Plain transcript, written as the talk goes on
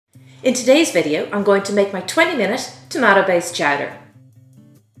In today's video, I'm going to make my 20-minute tomato-based chowder.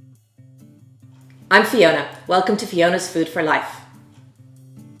 I'm Fiona. Welcome to Fiona's Food for Life.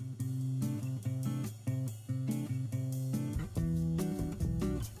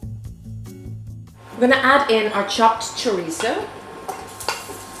 We're going to add in our chopped chorizo.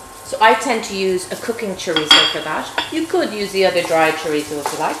 So I tend to use a cooking chorizo for that. You could use the other dried chorizo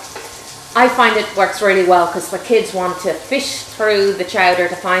if you like. I find it works really well because the kids want to fish through the chowder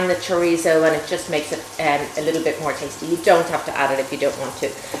to find the chorizo, and it just makes it a little bit more tasty. You don't have to add it if you don't want to.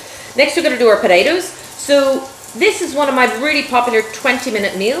 Next we're going to do our potatoes. So this is one of my really popular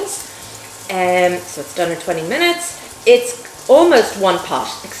 20-minute meals. So it's done in 20 minutes. It's almost one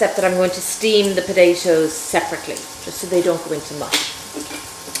pot, except that I'm going to steam the potatoes separately, just so they don't go into mush.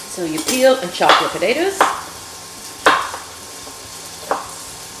 So you peel and chop your potatoes.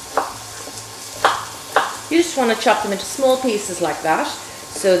 You just want to chop them into small pieces like that,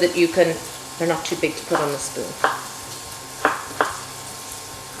 so that they're not too big to put on the spoon.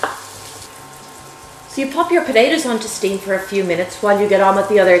 So you pop your potatoes onto steam for a few minutes while you get on with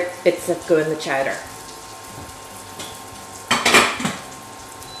the other bits that go in the chowder.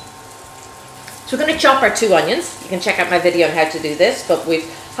 So we're going to chop our 2 onions. You can check out my video on how to do this, but we've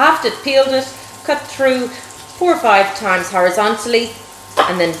halved it, peeled it, cut through 4 or 5 times horizontally,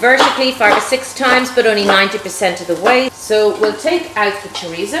 and then vertically 5 or 6 times, but only 90% of the way. So we'll take out the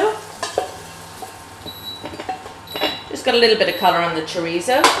chorizo. Just got a little bit of colour on the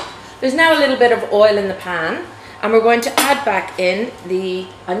chorizo. There's now a little bit of oil in the pan, and we're going to add back in the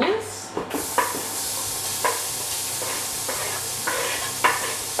onions.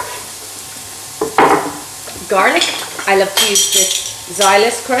 Garlic. I love to use this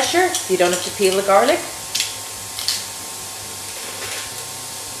xylus crusher, so you don't have to peel the garlic.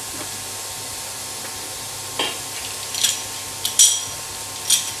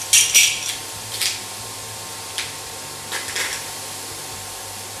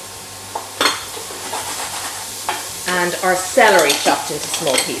 And our celery chopped into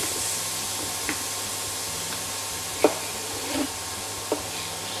small pieces.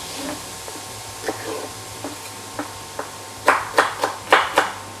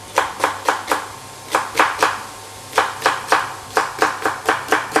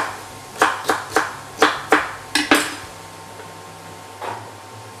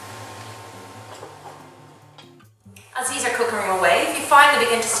 As these are cooking away, if you find they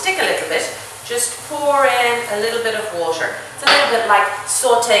begin to stick a little bit, just pour in a little bit of water. It's a little bit like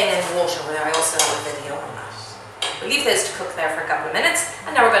sauteing in water, where I also have a video on that. We'll leave those to cook there for a couple of minutes,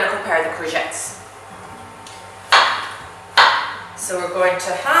 and now we're going to prepare the courgettes. So we're going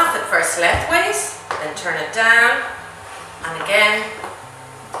to half it first lengthways, then turn it down, and again,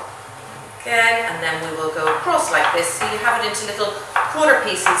 and then we will go across like this, so you have it into little quarter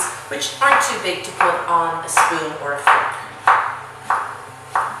pieces, which aren't too big to put on a spoon or a fork.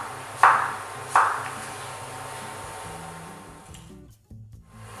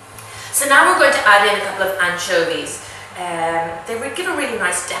 So now we're going to add in a couple of anchovies. They would give a really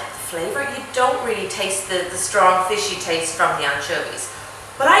nice depth of flavour. You don't really taste the strong fishy taste from the anchovies.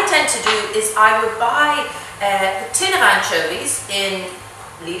 What I tend to do is I would buy a tin of anchovies in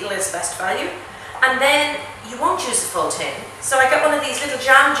Lidl is best value, and then you won't use a full tin. So I get one of these little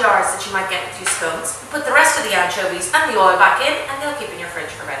jam jars that you might get with your scones. Put the rest of the anchovies and the oil back in, and they'll keep in your fridge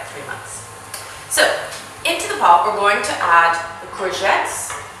for about 3 months. So into the pot we're going to add the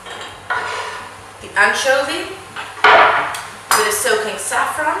courgettes, the anchovy, a bit of soaking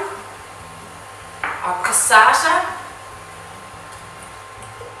saffron, our passata.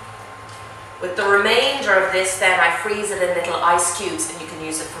 With the remainder of this, then I freeze it in little ice cubes, and you can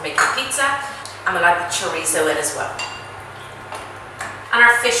use it for making pizza. And we'll add the chorizo in as well. And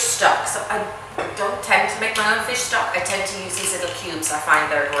our fish stock. So I don't tend to make my own fish stock. I tend to use these little cubes. I find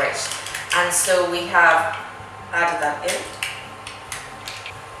they're great. And so we have added that in.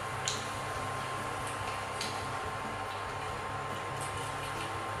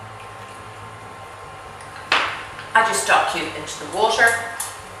 Add your stock cube into the water,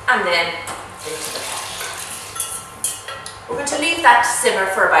 and then into the pot. We're going to leave that to simmer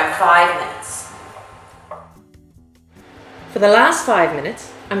for about 5 minutes. For the last 5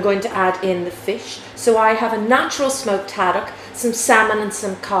 minutes, I'm going to add in the fish. So I have a natural smoked haddock, some salmon and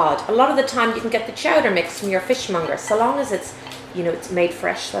some cod. A lot of the time you can get the chowder mix from your fishmonger, so long as it's, it's made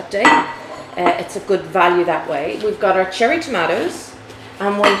fresh that day. It's a good value that way. We've got our cherry tomatoes,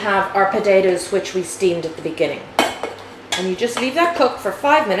 and we have our potatoes, which we steamed at the beginning. And you just leave that cook for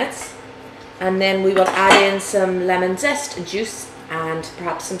 5 minutes, and then we will add in some lemon zest and juice and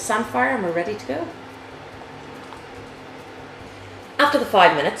perhaps some samphire, and we're ready to go. after the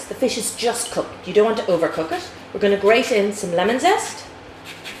 5 minutes, the fish is just cooked. You don't want to overcook it. We're going to grate in some lemon zest,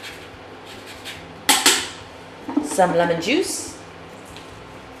 some lemon juice,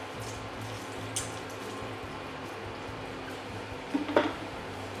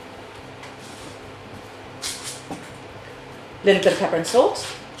 a little bit of pepper and salt,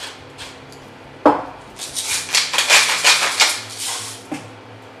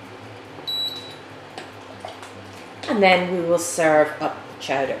 and then we will serve up the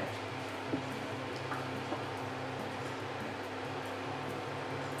chowder.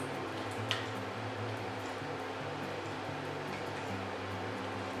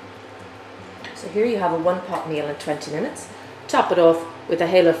 So here you have a one pot meal in 20 minutes. Top it off with a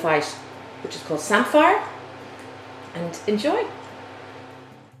halo fight, which is called samphire, and enjoy.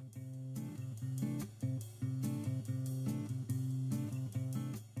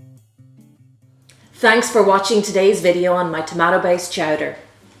 Thanks for watching today's video on my tomato-based chowder.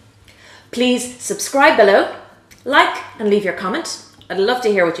 Please subscribe below, like and leave your comment. I'd love to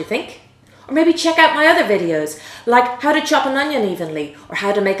hear what you think. Or maybe check out my other videos, like how to chop an onion evenly or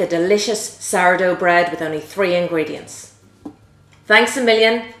how to make a delicious sourdough bread with only 3 ingredients. Thanks a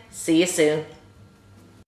million. See you soon.